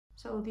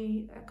So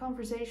the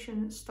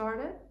conversation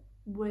started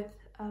with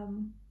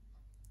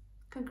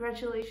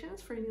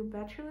congratulations for your new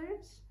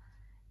bachelor's,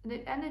 and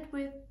it ended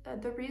with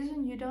the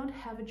reason you don't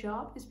have a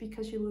job is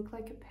because you look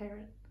like a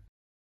parent.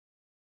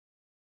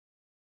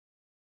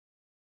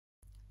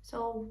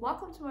 So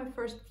welcome to my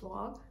first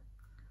vlog.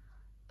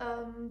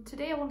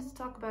 Today I wanted to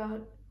talk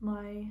about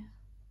my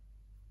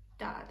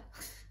dad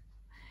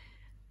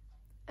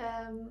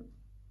and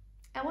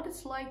what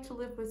it's like to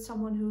live with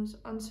someone who's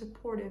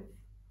unsupportive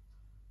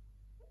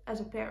as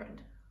a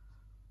parent.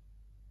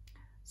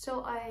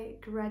 So I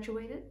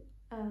graduated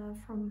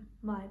from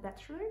my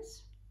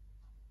bachelor's.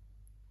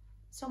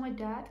 So my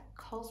dad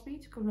calls me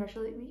to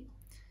congratulate me,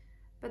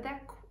 but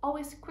that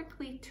always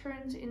quickly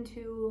turns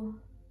into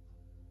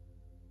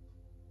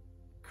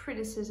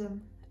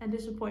criticism and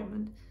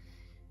disappointment.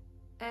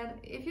 And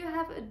if you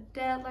have a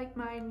dad like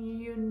mine,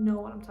 you know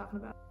what I'm talking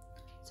about.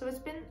 So it's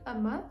been a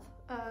month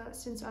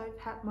since I've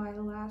had my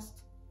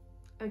last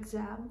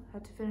exam,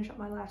 had to finish up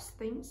my last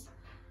things,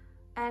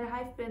 and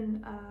I've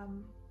been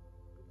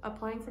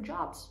applying for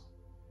jobs.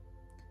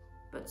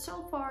 But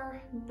so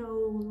far,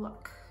 no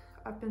luck.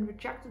 I've been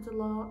rejected a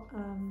lot.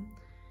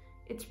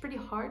 It's pretty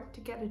hard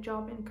to get a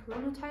job in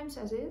Corona times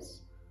as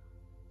is,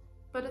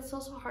 but it's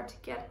also hard to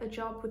get a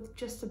job with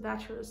just a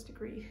bachelor's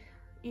degree,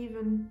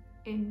 even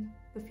in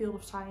the field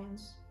of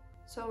science.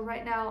 So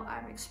right now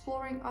I'm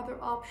exploring other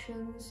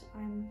options.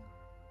 I'm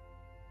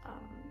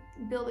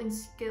building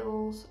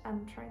skills.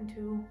 I'm trying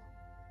to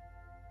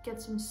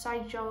get some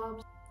side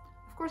jobs.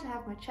 Of course I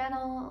have my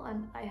channel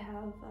and I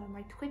have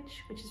my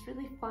Twitch, which is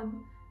really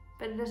fun,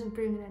 but it doesn't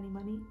bring in any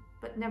money.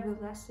 But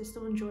nevertheless, I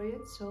still enjoy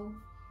it. So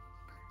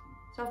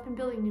I've been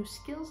building new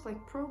skills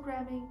like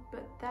programming,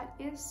 but that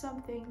is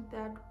something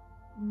that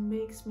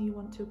makes me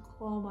want to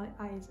claw my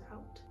eyes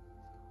out.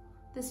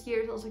 This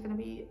year is also going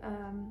to be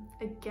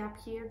a gap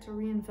year to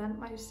reinvent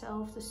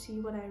myself, to see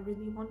what I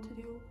really want to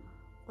do,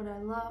 what I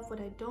love, what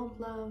I don't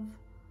love.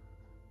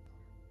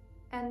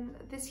 And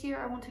this year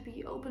I want to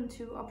be open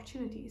to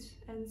opportunities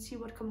and see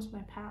what comes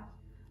my path.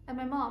 And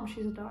my mom,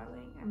 she's a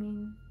darling. I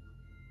mean,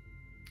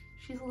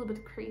 she's a little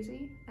bit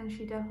crazy and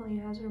she definitely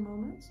has her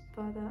moments,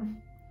 but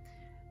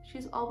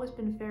she's always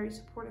been very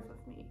supportive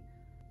of me.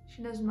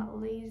 She knows I'm not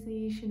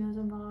lazy, she knows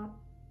I'm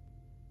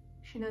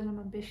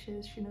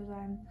ambitious, she knows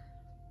I'm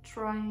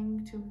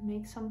trying to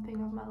make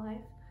something of my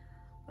life.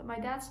 But my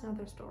dad's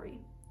another story.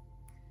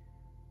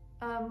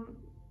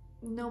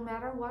 No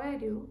matter what I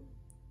do,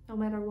 no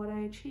matter what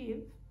I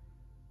achieve,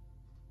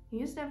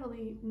 he's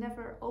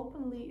never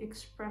openly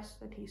expressed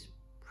that he's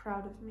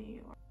proud of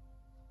me or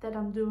that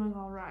I'm doing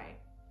all right.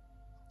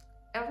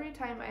 Every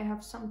time I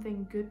have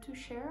something good to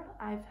share,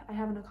 I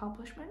have an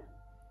accomplishment,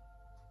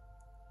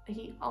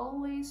 he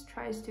always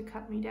tries to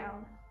cut me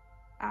down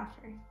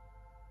after.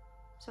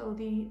 So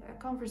the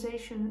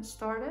conversation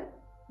started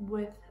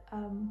with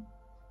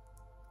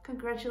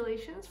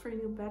congratulations for your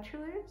new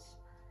bachelor's,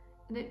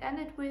 and it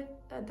ended with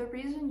the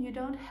reason you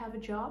don't have a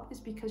job is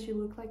because you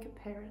look like a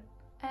parent.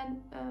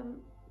 And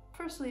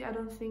personally, I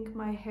don't think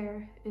my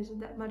hair is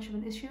that much of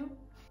an issue,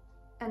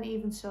 and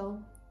even so,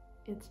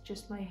 it's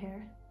just my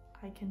hair.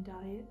 I can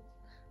dye it.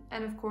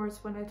 And of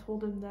course, when I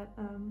told him that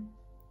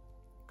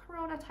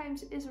Corona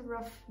times is a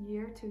rough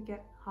year to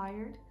get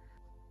hired,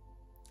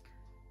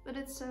 but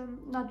it's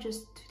not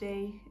just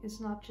today, it's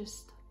not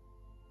just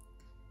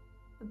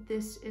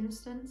this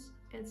instance,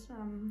 it's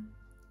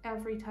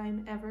every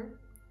time ever.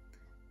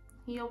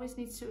 He always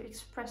needs to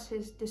express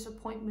his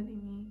disappointment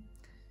in me.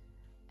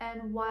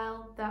 And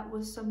while that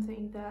was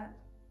something that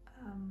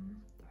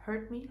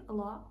hurt me a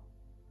lot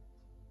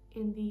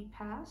in the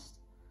past,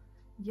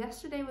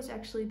 yesterday was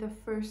actually the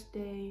first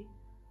day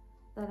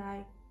that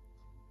I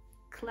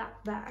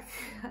clapped back.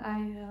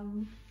 I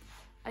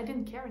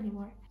didn't care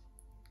anymore.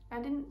 I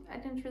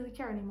didn't really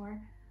care anymore.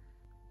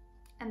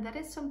 And that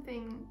is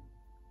something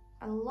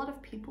a lot of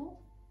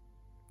people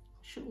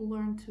should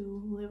learn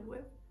to live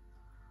with.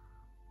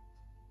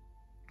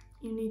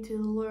 You need to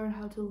learn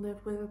how to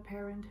live with a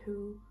parent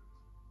who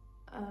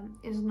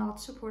is not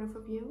supportive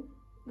of you.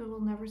 They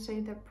will never say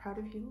they're proud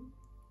of you.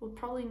 Will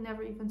probably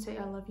never even say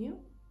I love you,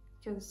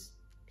 because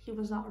he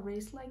was not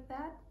raised like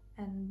that.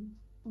 And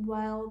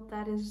while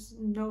that is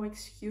no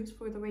excuse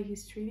for the way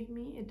he's treating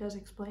me, it does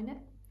explain it.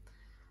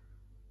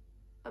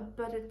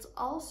 But it's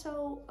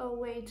also a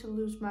way to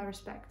lose my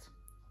respect.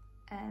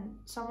 And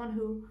someone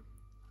who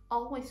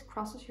always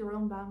crosses your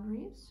own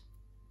boundaries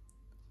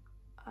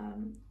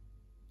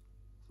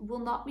will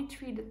not be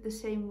treated the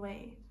same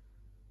way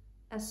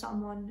as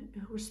someone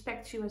who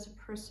respects you as a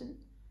person,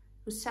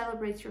 who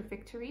celebrates your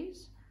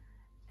victories,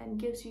 and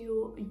gives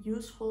you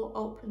useful,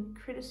 open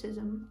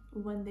criticism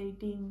when they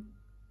deem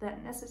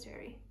that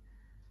necessary.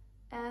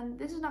 And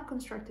this is not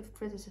constructive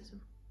criticism.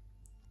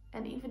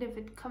 And even if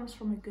it comes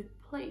from a good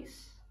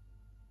place,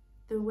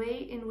 the way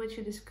in which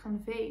it is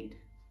conveyed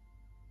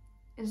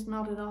is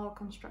not at all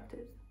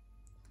constructive.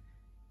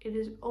 It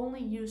is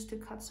only used to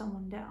cut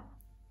someone down.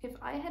 If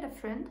I had a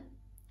friend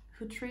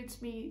who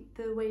treats me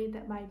the way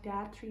that my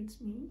dad treats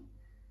me,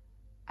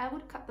 I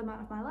would cut them out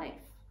of my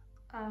life.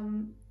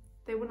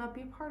 they would not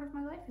be part of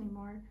my life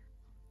anymore.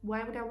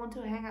 Why would I want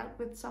to hang out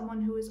with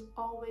someone who is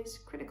always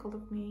critical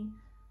of me,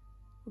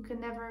 who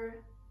can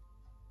never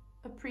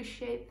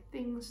appreciate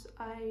things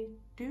I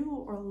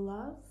do or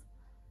love?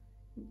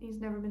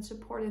 He's never been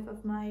supportive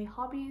of my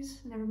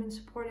hobbies, never been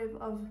supportive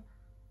of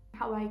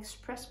how I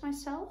express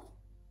myself.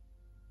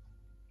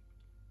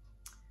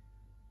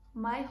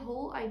 My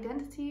whole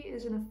identity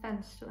is an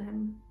offense to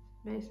him,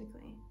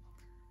 basically.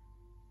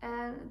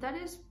 And that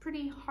is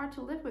pretty hard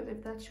to live with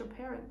if that's your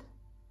parent.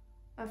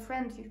 A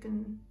friend you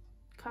can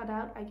cut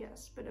out, I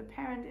guess, but a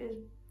parent is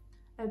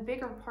a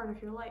bigger part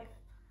of your life.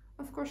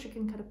 Of course, you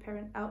can cut a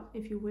parent out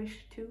if you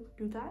wish to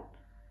do that,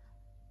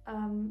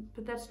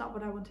 but that's not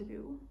what I want to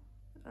do,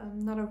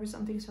 not over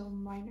something so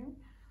minor.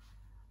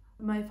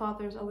 My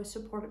father has always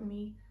supported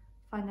me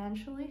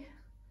financially,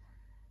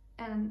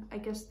 and I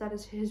guess that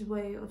is his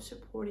way of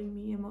supporting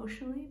me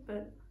emotionally,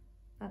 but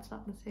that's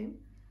not the same.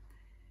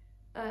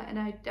 And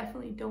I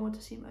definitely don't want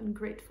to seem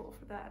ungrateful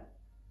for that,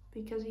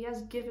 because he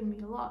has given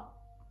me a lot.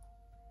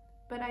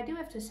 But I do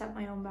have to set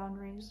my own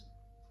boundaries.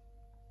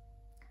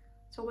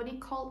 So when he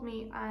called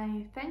me,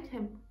 I thanked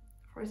him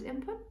for his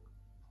input,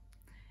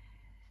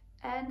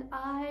 and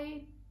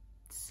I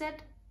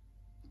said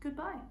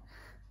goodbye.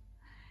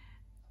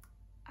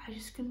 I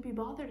just couldn't be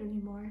bothered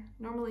anymore.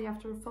 Normally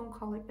after a phone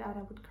call like that,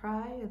 I would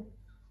cry and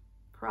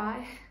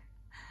cry.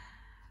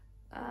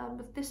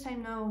 But this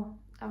time, no,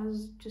 I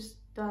was just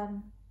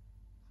done.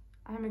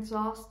 I'm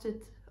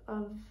exhausted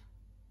of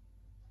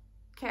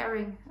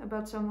caring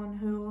about someone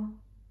who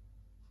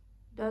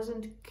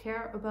doesn't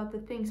care about the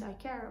things I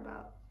care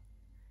about.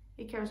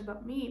 He cares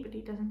about me, but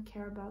he doesn't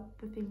care about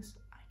the things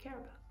I care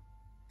about.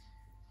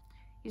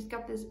 He's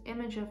got this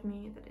image of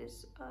me that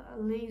is a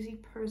lazy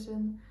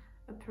person,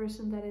 a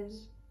person that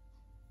is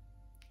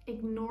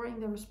ignoring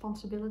their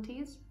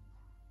responsibilities.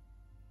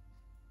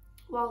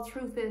 While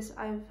truth is,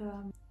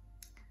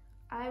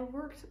 I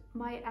worked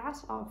my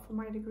ass off for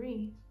my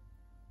degree.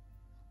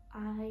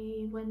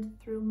 I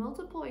went through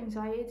multiple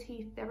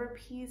anxiety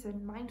therapies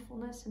and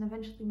mindfulness and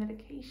eventually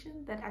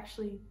medication that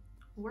actually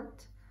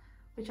worked,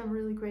 which I'm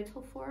really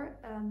grateful for.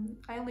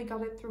 I only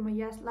got it through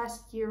my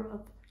last year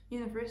of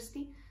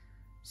university.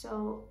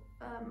 So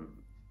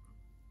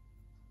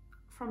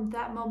from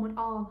that moment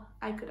on,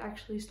 I could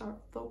actually start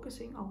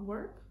focusing on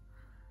work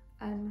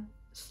and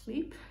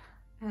sleep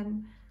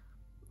and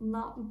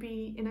not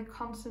be in a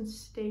constant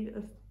state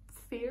of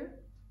fear,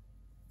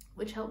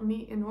 which helped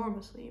me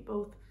enormously,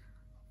 both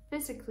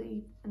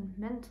physically and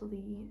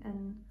mentally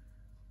and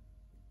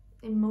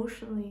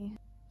emotionally.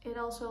 It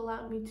also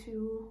allowed me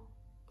to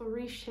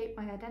reshape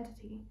my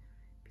identity,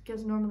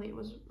 because normally it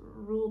was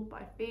ruled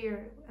by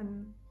fear,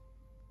 and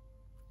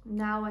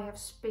now I have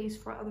space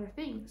for other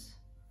things,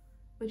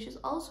 which is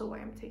also why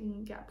I'm taking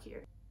a gap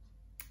year.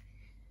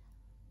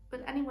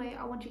 But anyway,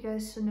 I want you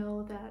guys to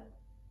know that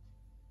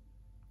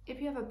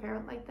if you have a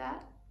parent like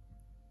that,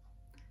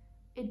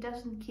 it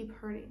doesn't keep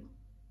hurting.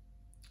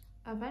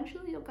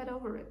 Eventually you'll get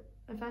over it.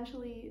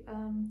 Eventually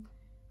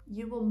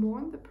you will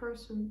mourn the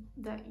person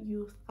that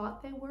you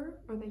thought they were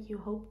or that you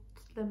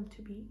hoped them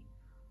to be.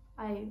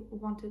 I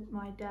wanted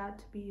my dad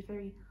to be a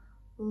very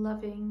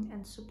loving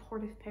and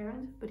supportive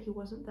parent, but he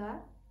wasn't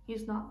that.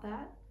 He's not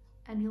that,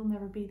 and he'll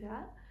never be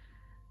that.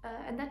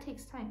 And that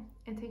takes time.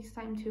 It takes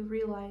time to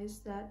realize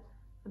that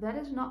that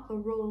is not the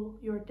role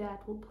your dad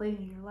will play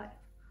in your life.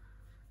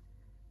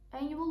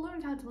 And you will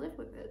learn how to live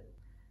with it.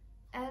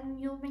 And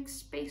you'll make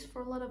space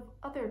for a lot of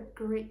other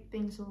great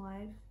things in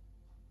life.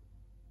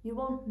 You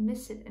won't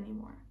miss it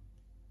anymore.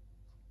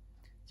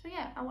 So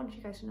yeah, I wanted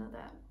you guys to know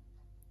that.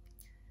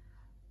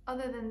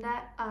 Other than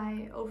that,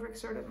 I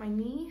overexerted my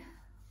knee.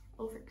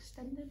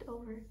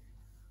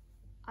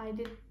 I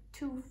did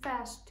too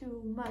fast,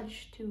 too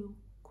much, too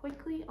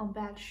quickly on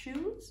bad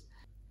shoes.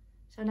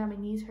 So now my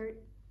knees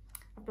hurt.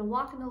 I've been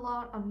walking a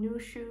lot on new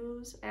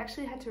shoes. I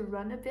actually had to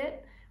run a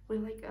bit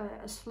with like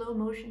a slow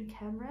motion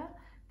camera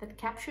that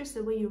captures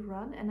the way you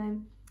run.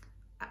 And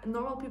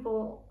normal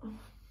people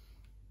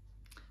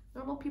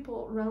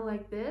run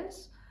like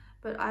this,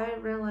 but I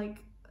ran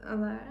like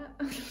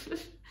that.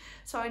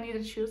 So I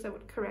needed shoes that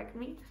would correct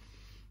me.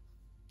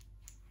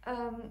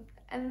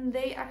 And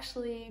they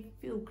actually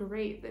feel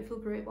great. They feel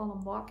great while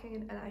I'm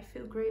walking, and I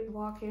feel great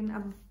walking.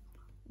 I'm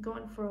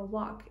going for a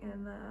walk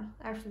in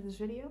after this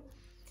video.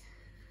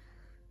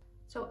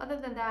 So other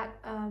than that,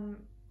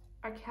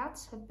 our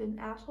cats have been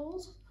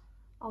assholes.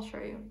 I'll show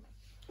you.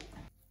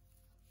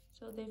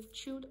 So they've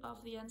chewed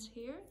off the ends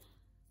here,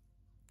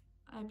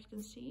 as you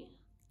can see,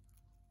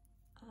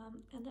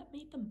 and that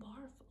made them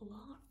barf a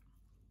lot.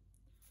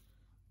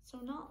 So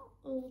not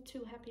all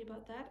too happy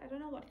about that. I don't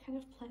know what kind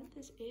of plant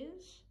this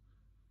is.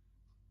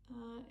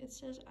 It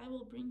says, "I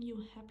will bring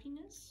you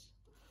happiness."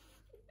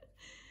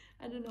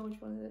 I don't know which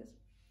one it is.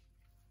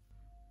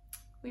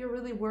 We were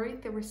really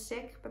worried they were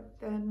sick, but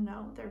then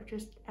no, they're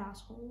just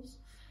assholes.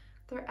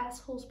 They're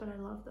assholes, but I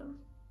love them.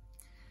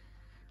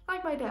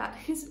 Like my dad,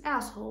 he's an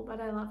asshole,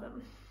 but I love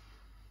him.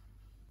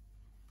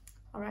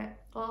 Alright,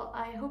 well,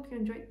 I hope you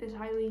enjoyed this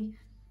highly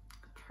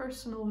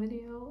personal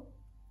video.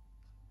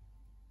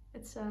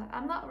 It's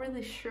I'm not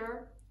really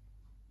sure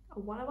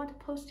what I want to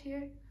post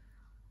here.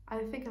 I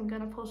think I'm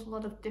gonna post a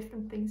lot of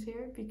different things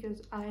here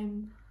because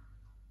I'm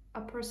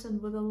a person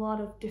with a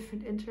lot of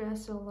different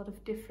interests, a lot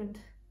of different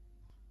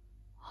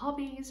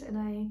hobbies, and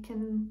I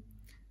can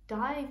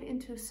dive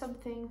into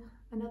something,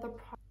 another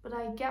part, but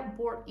I get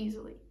bored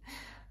easily.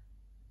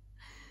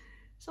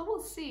 So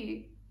we'll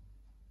see.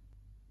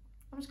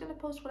 I'm just gonna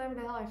post whatever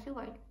the hell I feel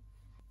like.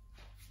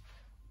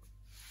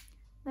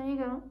 There you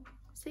go.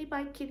 Say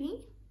bye,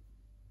 kitty.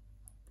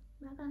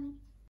 Bye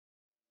bye.